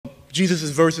Jesus'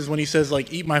 verses when he says,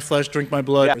 like, eat my flesh, drink my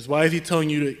blood. Yeah. Why is he telling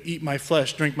you to eat my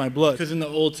flesh, drink my blood? Because in the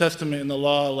Old Testament, in the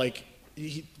law, like,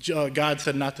 God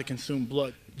said not to consume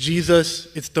blood.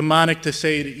 Jesus, it's demonic to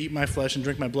say to eat my flesh and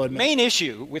drink my blood. Main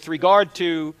issue with regard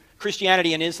to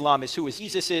Christianity and Islam is who is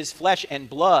Jesus' flesh and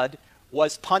blood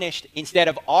was punished instead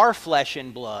of our flesh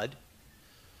and blood.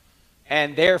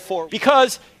 And therefore,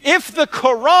 because if the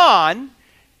Quran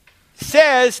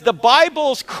says the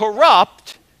Bible's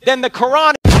corrupt, then the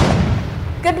Quran...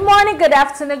 Good morning, good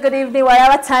afternoon, good evening,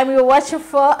 whatever time you're watching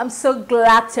for. I'm so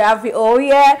glad to have you all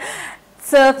here.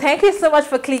 So thank you so much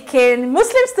for clicking.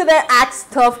 Muslim student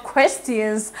asked tough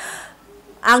questions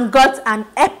and got an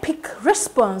epic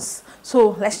response.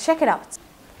 So let's check it out.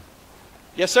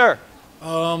 Yes, sir.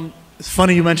 It's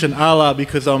funny you mentioned Allah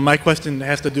because my question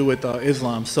has to do with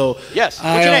Islam. So yes,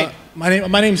 what's your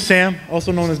name? My name's Sam,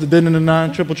 also known as the Din and the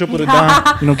Nine, triple the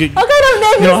Don. You know, okay, no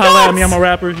name. Holla at me, I'm a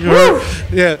rapper. You know,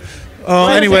 yeah.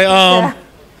 Anyway,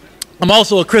 I'm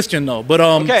also a Christian though. But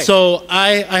okay. So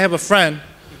I have a friend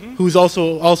who's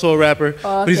also a rapper,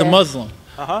 but he's a Muslim.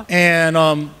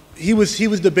 And he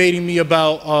was debating me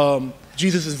about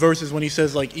Jesus' verses when he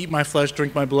says, like, eat my flesh,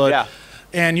 drink my blood. Yeah.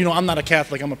 And you know, I'm not a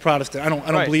Catholic, I'm a Protestant. I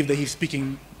don't believe that he's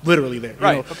speaking literally there. You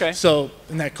know? Okay. So,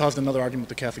 and that caused another argument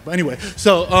with the Catholic. But anyway,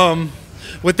 so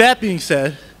with that being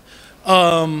said,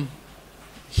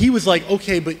 he was like,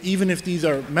 okay, but even if these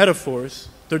are metaphors,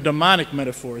 they're demonic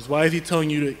metaphors. Why is he telling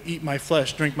you to eat my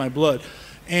flesh, drink my blood?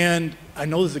 And I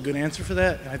know there's a good answer for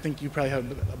that, and I think you probably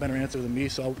have a better answer than me.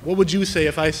 So what would you say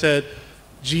if I said,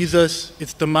 Jesus,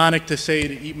 it's demonic to say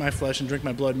to eat my flesh and drink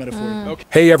my blood metaphor? Okay.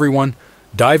 Hey everyone,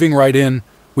 diving right in,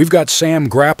 we've got Sam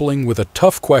grappling with a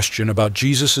tough question about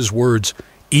Jesus' words,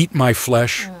 eat my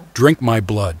flesh, drink my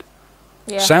blood.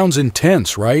 Yeah. Sounds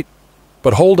intense, right?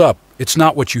 But hold up, it's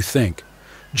not what you think.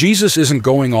 Jesus isn't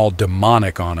going all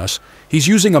demonic on us. He's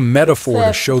using a metaphor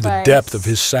to show the depth of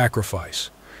his sacrifice.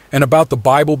 And about the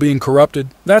Bible being corrupted,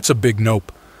 that's a big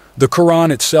nope. The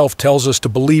Quran itself tells us to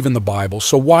believe in the Bible,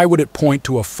 so why would it point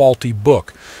to a faulty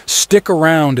book? Stick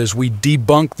around as we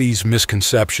debunk these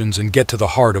misconceptions and get to the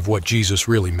heart of what Jesus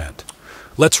really meant.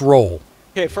 Let's roll.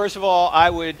 Okay, first of all, I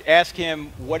would ask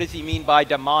him, what does he mean by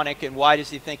demonic and why does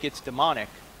he think it's demonic?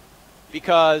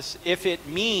 Because if it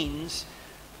means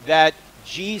that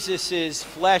Jesus'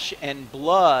 flesh and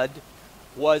blood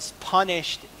was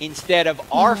punished instead of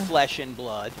our flesh and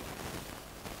blood,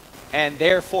 and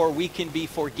therefore we can be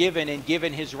forgiven and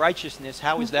given his righteousness,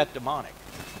 how is that demonic?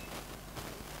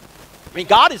 I mean,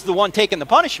 God is the one taking the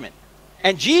punishment,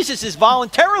 and Jesus is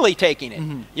voluntarily taking it.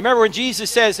 You remember when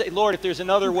Jesus says, hey, Lord, if there's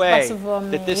another way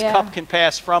that this cup can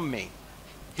pass from me,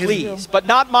 please, but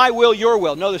not my will, your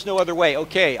will. No, there's no other way.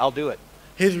 Okay, I'll do it.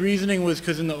 His reasoning was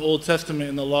because in the Old Testament,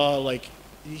 in the law, like,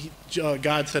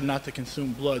 God said not to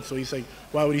consume blood. So he's like,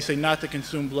 why would he say not to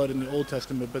consume blood in the Old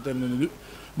Testament, but then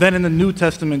in the New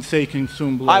Testament say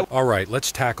consume blood? All right,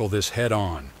 let's tackle this head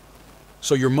on.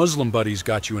 So your Muslim buddy's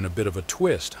got you in a bit of a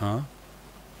twist, huh?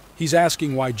 He's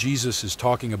asking why Jesus is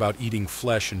talking about eating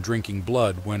flesh and drinking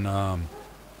blood when,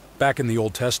 back in the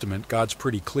Old Testament, God's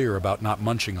pretty clear about not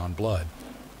munching on blood.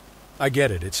 I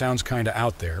get it, it sounds kind of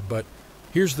out there, but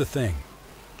here's the thing.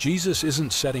 Jesus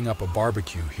isn't setting up a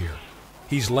barbecue here.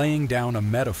 He's laying down a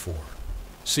metaphor.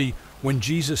 See, when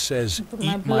Jesus says,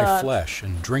 eat my flesh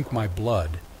and drink my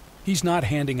blood, he's not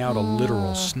handing out a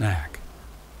literal snack.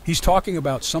 He's talking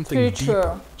about something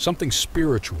deeper, something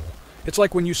spiritual. It's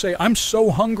like when you say, I'm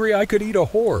so hungry I could eat a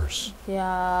horse.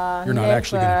 Yeah, you're not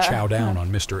actually going to chow down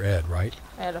on Mr. Ed, right?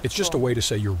 It's just a way to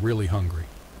say you're really hungry.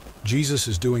 Jesus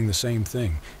is doing the same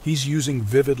thing. He's using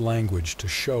vivid language to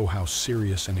show how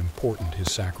serious and important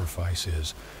his sacrifice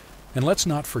is. And let's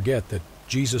not forget that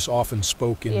Jesus often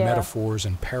spoke in metaphors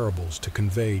and parables to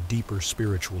convey deeper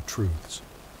spiritual truths.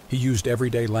 He used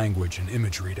everyday language and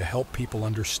imagery to help people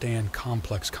understand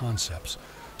complex concepts.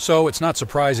 So it's not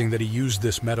surprising that he used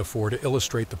this metaphor to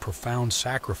illustrate the profound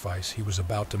sacrifice he was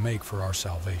about to make for our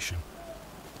salvation.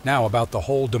 Now, about the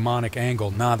whole demonic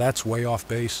angle, nah, that's way off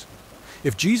base.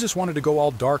 If Jesus wanted to go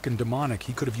all dark and demonic,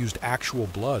 he could have used actual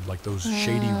blood like those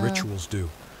shady rituals do.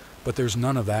 But there's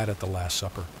none of that at the Last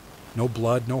Supper. No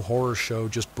blood, no horror show,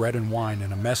 just bread and wine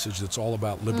and a message that's all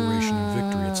about liberation and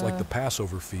victory. It's like the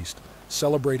Passover feast,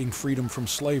 celebrating freedom from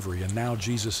slavery, and now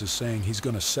Jesus is saying he's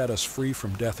going to set us free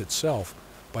from death itself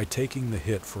by taking the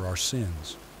hit for our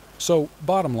sins. So,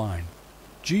 bottom line,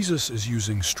 Jesus is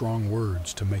using strong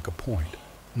words to make a point,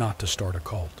 not to start a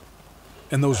cult.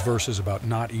 And those verses about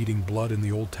not eating blood in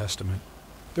the Old Testament,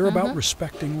 they're about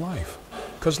respecting life,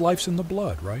 because life's in the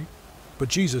blood, right? But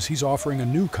Jesus, he's offering a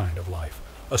new kind of life,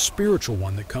 a spiritual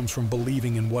one that comes from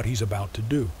believing in what he's about to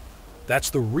do. That's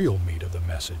the real meat of the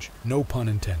message. No pun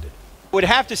intended. Would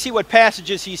have to see what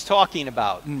passages he's talking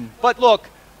about. But look,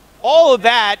 all of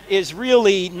that is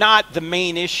really not the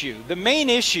main issue. The main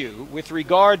issue with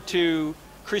regard to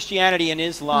Christianity and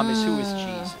Islam is who is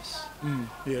Jesus.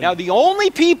 Yeah. Now, the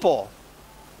only people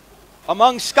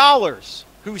among scholars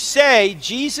who say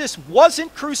Jesus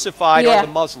wasn't crucified are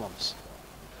the Muslims.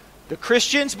 The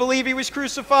Christians believe he was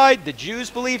crucified. The Jews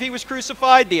believe he was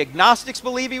crucified. The agnostics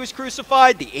believe he was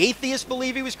crucified. The atheists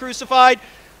believe he was crucified.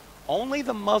 Only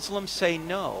the Muslims say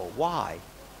no. Why?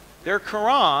 Their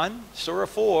Quran, Surah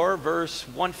 4, verse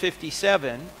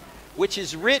 157, which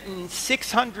is written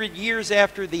 600 years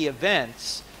after the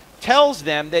events, tells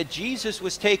them that Jesus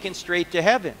was taken straight to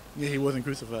heaven. Yeah, he wasn't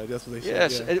crucified. That's what they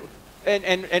said. Yes, yeah.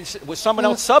 and was someone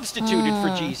else substituted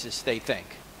for Jesus, they think.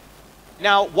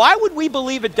 Now, why would we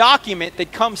believe a document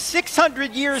that comes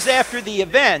 600 years after the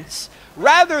events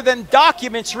rather than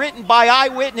documents written by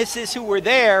eyewitnesses who were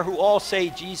there who all say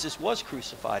Jesus was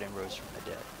crucified and rose from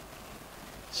the dead?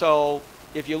 So,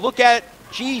 if you look at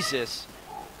Jesus,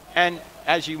 and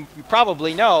as you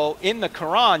probably know, in the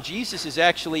Quran, Jesus is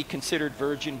actually considered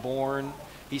virgin born.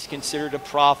 He's considered a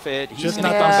prophet. He's going to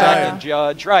come back and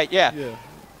judge. Right, yeah.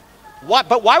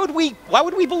 But why would we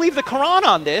believe the Quran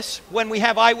on this when we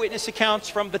have eyewitness accounts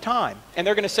from the time? And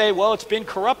they're going to say, well, it's been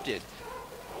corrupted.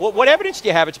 Well, what evidence do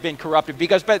you have it's been corrupted?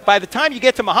 Because by the time you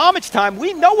get to Muhammad's time,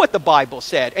 we know what the Bible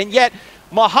said. And yet,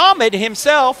 Muhammad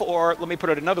himself, or let me put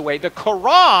it another way, the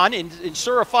Quran in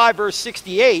Surah 5, verse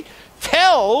 68,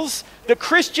 tells the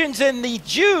Christians and the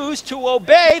Jews to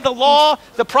obey the law,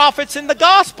 the prophets, and the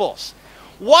Gospels.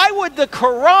 Why would the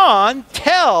Quran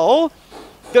tell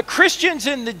the Christians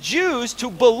and the Jews to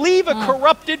believe a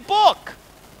corrupted book?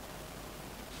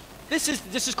 This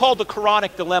is called the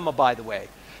Quranic dilemma, by the way.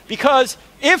 Because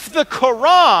if the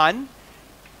Quran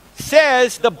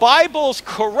says the Bible's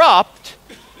corrupt,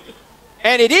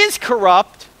 and it is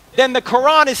corrupt, then the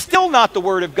Quran is still not the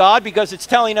Word of God because it's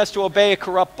telling us to obey a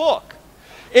corrupt book.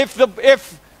 If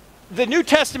the New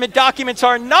Testament documents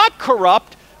are not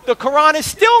corrupt, the Quran is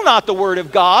still not the Word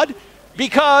of God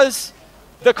because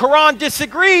the Quran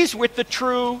disagrees with the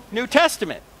true New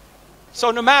Testament.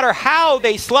 So no matter how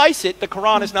they slice it, the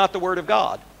Quran is not the Word of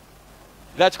God.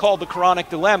 That's called the Quranic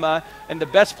dilemma, and the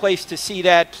best place to see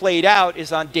that played out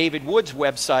is on David Wood's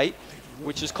website,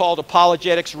 which is called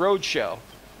Apologetics Roadshow.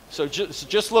 So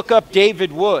just look up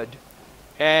David Wood,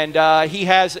 and he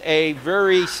has a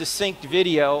very succinct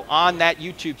video on that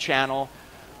YouTube channel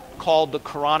called the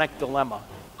Quranic dilemma.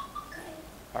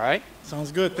 All right?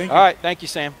 Sounds good. Thank you. All right. Thank you,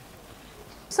 Sam.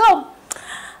 So,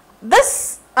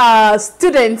 this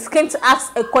student came to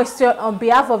ask a question on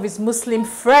behalf of his Muslim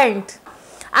friend.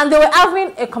 And they were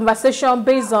having a conversation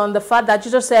based on the fact that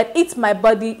Jesus said, "Eat my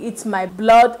body, eat my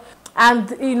blood." And,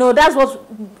 you know, that's what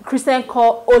Christians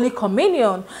call Holy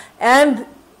Communion. And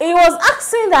he was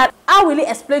asking that, how will he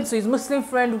explain to his Muslim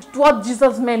friend what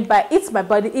Jesus meant by "eat my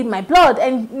body, eat my blood"?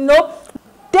 And, you know,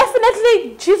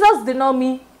 definitely Jesus did not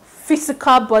mean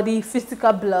physical body,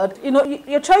 physical blood. You know,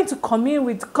 you're trying to commune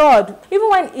with God. Even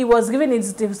when he was giving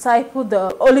his disciple the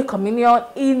Holy Communion,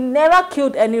 he never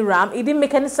killed any ram. He didn't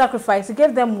make any sacrifice. He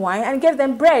gave them wine and gave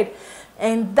them bread.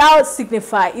 And that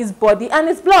signifies his body and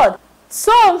his blood.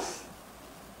 So,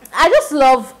 I just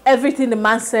love everything the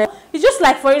man said. It's just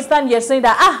like, for instance, you're saying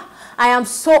that, I am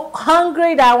so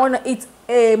hungry that I want to eat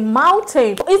a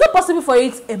mountain. Is it possible for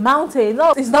you to eat a mountain?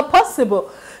 No, it's not possible.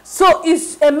 So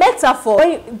it's a metaphor.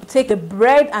 When you take the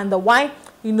bread and the wine,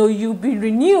 you know, you'll be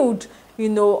renewed. You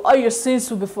know, all your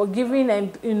sins will be forgiven,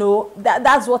 and, you know,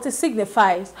 that's what it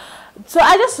signifies. So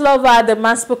I just love how the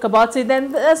man spoke about it.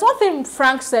 Then there's one thing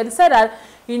Frank said. He said that,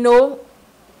 you know,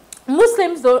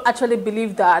 Muslims don't actually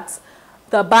believe that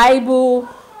the Bible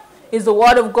is the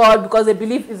word of God because they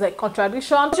believe it's a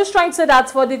contradiction. I'm just trying to say that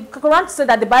for the Quran to say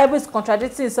that the Bible is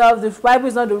contradicting itself, the Bible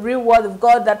is not the real word of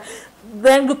God, that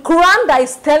then the Quran that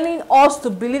is telling us to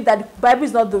believe that the Bible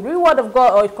is not the real word of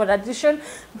God or a contradiction,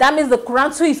 that means the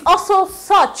Quran too is also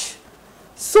such.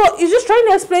 So he's just trying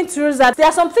to explain to us that there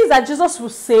are some things that Jesus will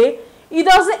say. He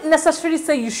doesn't necessarily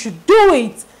say you should do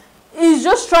it. He's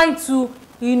just trying to,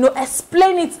 you know,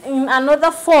 explain it in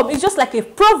another form. It's just like a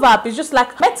proverb. It's just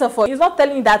like a metaphor. He's not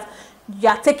telling you that you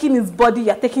are taking his body, you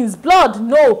are taking his blood.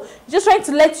 No. He's just trying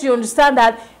to let you understand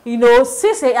that, you know,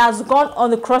 since he has gone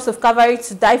on the cross of Calvary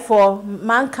to die for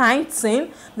mankind's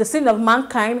sin, the sin of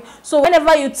mankind. So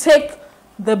whenever you take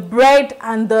the bread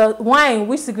and the wine,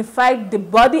 which signify the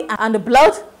body and the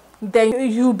blood,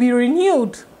 then you'll be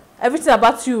renewed. Everything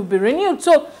about you will be renewed.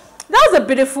 So that was a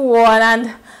beautiful one,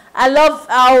 and I love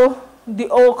how the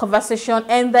whole conversation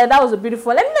ended. That was a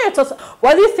beautiful. Let me know your thoughts.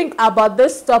 What do you think about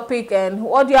this topic, and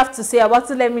what do you have to say about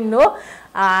it? Let me know.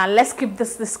 Let's keep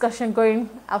this discussion going.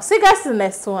 I'll see you guys in the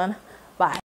next one.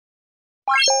 Bye.